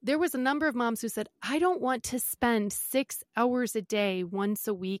there was a number of moms who said, I don't want to spend 6 hours a day once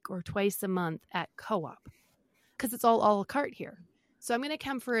a week or twice a month at co-op because it's all a la carte here. So I'm going to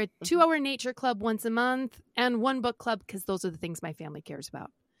come for a 2-hour nature club once a month and 1 book club because those are the things my family cares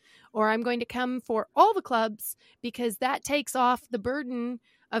about. Or I'm going to come for all the clubs because that takes off the burden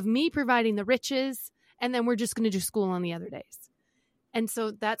of me providing the riches, and then we're just going to do school on the other days. And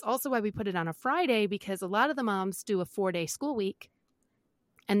so that's also why we put it on a Friday, because a lot of the moms do a 4-day school week.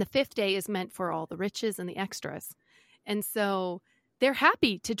 And the 5th day is meant for all the riches and the extras. And so they're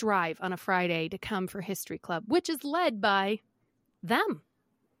happy to drive on a Friday to come for History Club, which is led by them.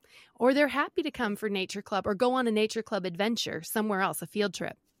 Or they're happy to come for Nature Club or go on a Nature Club adventure somewhere else, a field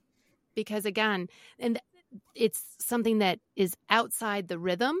trip. Because again, and it's something that is outside the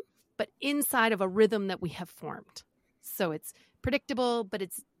rhythm, but inside of a rhythm that we have formed. So it's predictable, but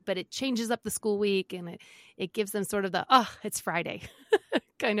it changes up the school week, and it gives them sort of the, it's Friday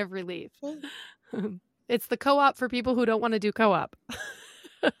kind of relief. It's the co-op for people who don't want to do co-op.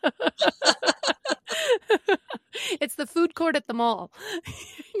 It's the food court at the mall.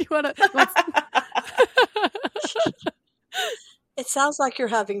 It sounds like you're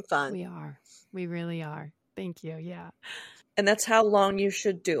having fun. We are. We really are. Thank you. Yeah. And that's how long you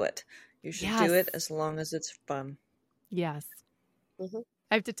should do it. You should do it Yes. as long as it's fun. Yes. Mm-hmm.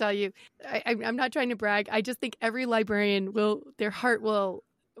 I have to tell you, I'm not trying to brag. I just think every librarian their heart will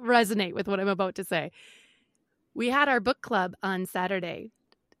resonate with what I'm about to say. We had our book club on Saturday,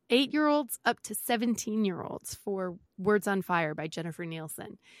 8-year-olds up to 17-year-olds for Words on Fire by Jennifer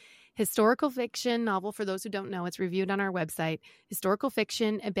Nielsen. Historical fiction novel, for those who don't know, it's reviewed on our website. Historical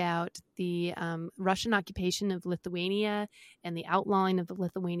fiction about the Russian occupation of Lithuania and the outlawing of the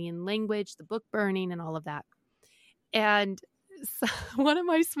Lithuanian language, the book burning, and all of that. And so one of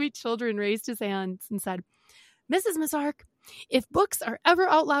my sweet children raised his hands and said, Mrs. Mazark, if books are ever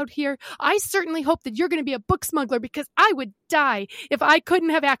outlawed here, I certainly hope that you're going to be a book smuggler, because I would die if I couldn't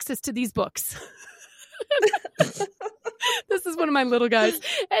have access to these books. This is one of my little guys.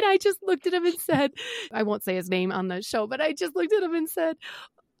 And I just looked at him and said, I won't say his name on the show, but I just looked at him and said,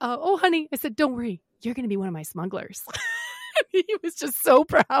 oh, honey, I said, don't worry, you're going to be one of my smugglers. He was just so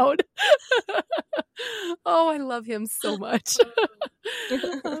proud. Oh, I love him so much.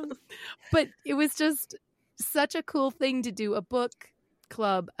 But it was just such a cool thing to do a book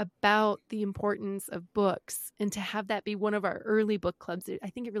club about the importance of books, and to have that be one of our early book clubs. I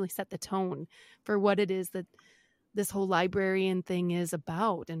think it really set the tone for what it is that this whole librarian thing is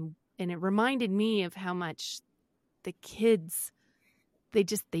about. And it reminded me of how much the kids,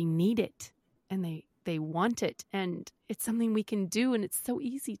 they need it, and they want it, and it's something we can do, and it's so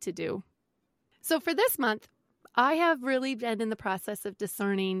easy to do. So for this month, I have really been in the process of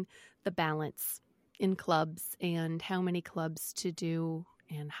discerning the balance in clubs and how many clubs to do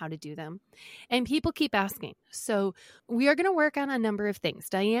and how to do them. And people keep asking. So we are going to work on a number of things.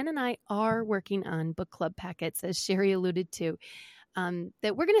 Diane and I are working on book club packets, as Sherry alluded to,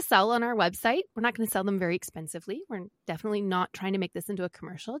 that we're going to sell on our website. We're not going to sell them very expensively. We're definitely not trying to make this into a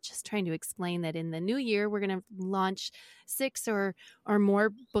commercial, just trying to explain that in the new year, we're going to launch 6 or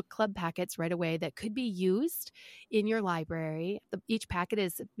more book club packets right away that could be used in your library. Each packet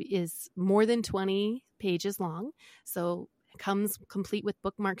is more than 20 pages long. So it comes complete with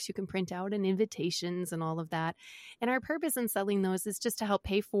bookmarks you can print out and invitations and all of that. And our purpose in selling those is just to help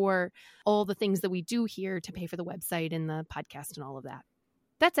pay for all the things that we do here, to pay for the website and the podcast and all of that.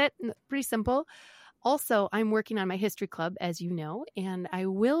 That's it. Pretty simple. Also, I'm working on my history club, as you know, and I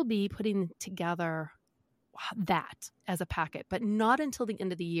will be putting together that as a packet, but not until the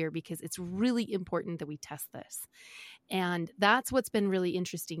end of the year, because it's really important that we test this. And that's what's been really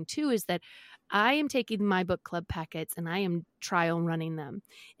interesting too, is that I am taking my book club packets and I am trial running them.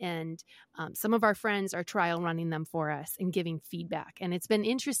 And some of our friends are trial running them for us and giving feedback. And it's been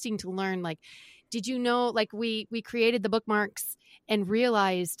interesting to learn, like, did you know, like we created the bookmarks and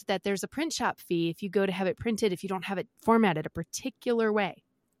realized that there's a print shop fee if you go to have it printed, if you don't have it formatted a particular way.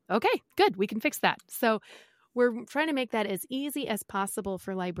 Okay, good. We can fix that. So we're trying to make that as easy as possible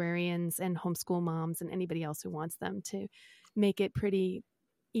for librarians and homeschool moms and anybody else who wants them, to make it pretty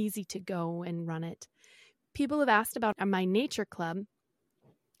easy to go and run it. People have asked about my nature club.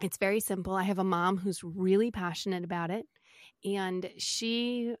 It's very simple. I have a mom who's really passionate about it, and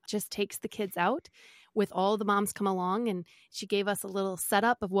she just takes the kids out with all the moms come along, and she gave us a little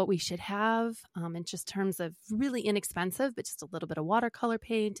setup of what we should have in just terms of really inexpensive, but just a little bit of watercolor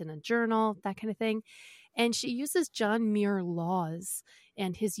paint and a journal, that kind of thing. And she uses John Muir Laws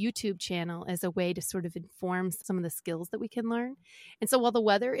and his YouTube channel as a way to sort of inform some of the skills that we can learn. And so while the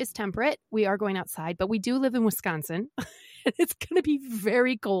weather is temperate, we are going outside, but we do live in Wisconsin. It's going to be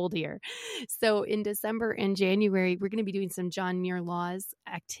very cold here. So in December and January, we're going to be doing some John Muir Laws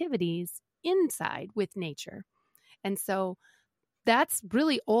activities inside with nature. And so that's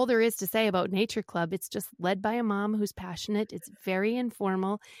really all there is to say about Nature Club. It's just led by a mom who's passionate. It's very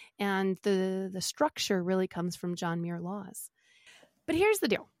informal. And the structure really comes from John Muir Laws. But here's the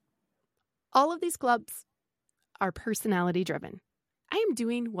deal. All of these clubs are personality driven. I am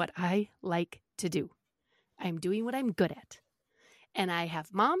doing what I like to do. I'm doing what I'm good at. And I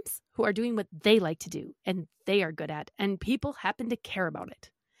have moms who are doing what they like to do and they are good at, and people happen to care about it.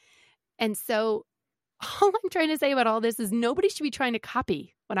 And so all I'm trying to say about all this is nobody should be trying to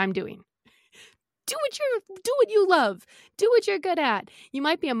copy what I'm doing. Do what you love. Do what you're good at. You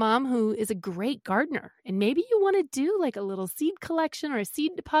might be a mom who is a great gardener, and maybe you want to do like a little seed collection or a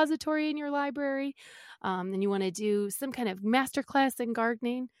seed depository in your library. And you want to do some kind of masterclass in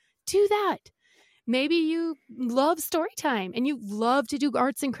gardening. Do that. Maybe you love story time and you love to do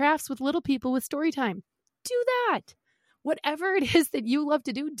arts and crafts with little people with story time. Do that. Whatever it is that you love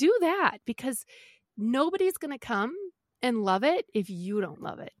to do that, because nobody's going to come and love it if you don't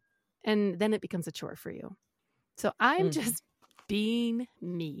love it. And then it becomes a chore for you. So I'm just being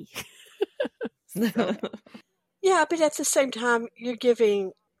me. Yeah, but at the same time, you're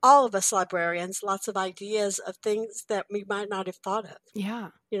giving all of us librarians lots of ideas of things that we might not have thought of. Yeah.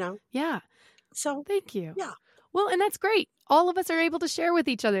 Yeah. So thank you. Yeah. Well, and that's great. All of us are able to share with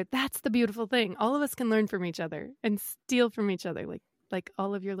each other. That's the beautiful thing. All of us can learn from each other and steal from each other, like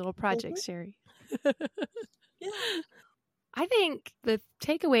all of your little projects, Sherry. Yeah. I think the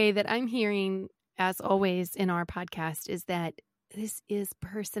takeaway that I'm hearing, as always in our podcast, is that this is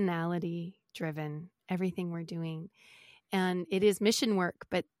personality driven, everything we're doing. And it is mission work.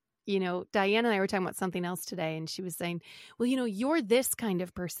 But, Diane and I were talking about something else today, and she was saying, well, you're this kind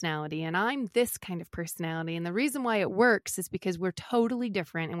of personality and I'm this kind of personality. And the reason why it works is because we're totally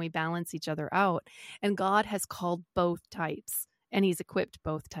different and we balance each other out. And God has called both types and he's equipped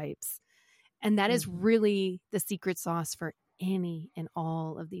both types. And that is really the secret sauce for any and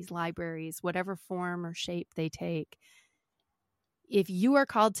all of these libraries, whatever form or shape they take. If you are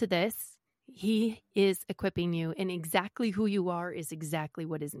called to this, he is equipping you, and exactly who you are is exactly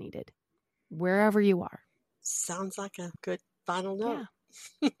what is needed, wherever you are. Sounds like a good final note.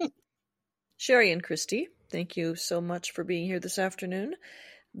 Yeah. Sherry and Kristi, thank you so much for being here this afternoon.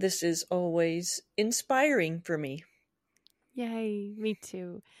 This is always inspiring for me. Yay, me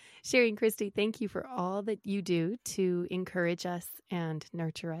too. Sherry and Kristi, thank you for all that you do to encourage us and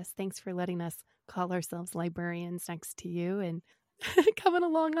nurture us. Thanks for letting us call ourselves librarians next to you and coming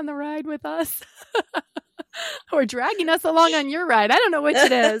along on the ride with us. Or dragging us along on your ride. I don't know which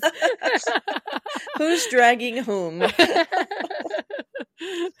it is. Who's dragging whom?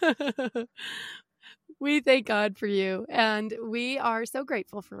 We thank God for you, and we are so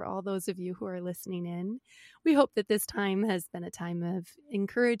grateful for all those of you who are listening in. We hope that this time has been a time of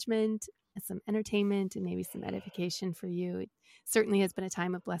encouragement, some entertainment, and maybe some edification for you. It certainly has been a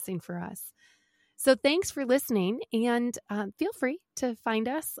time of blessing for us. So thanks for listening, and feel free to find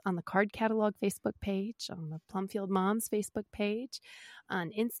us on the Card Catalog Facebook page, on the Plumfield Moms Facebook page,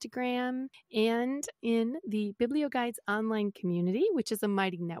 on Instagram, and in the BiblioGuides online community, which is a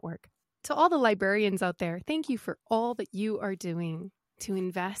mighty network. To all the librarians out there, thank you for all that you are doing to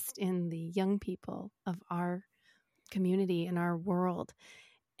invest in the young people of our community and our world.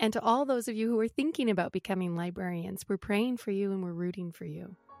 And to all those of you who are thinking about becoming librarians, we're praying for you and we're rooting for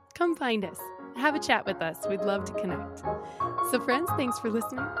you. Come find us. Have a chat with us. We'd love to connect. So friends, thanks for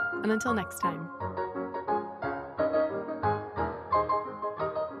listening. And until next time.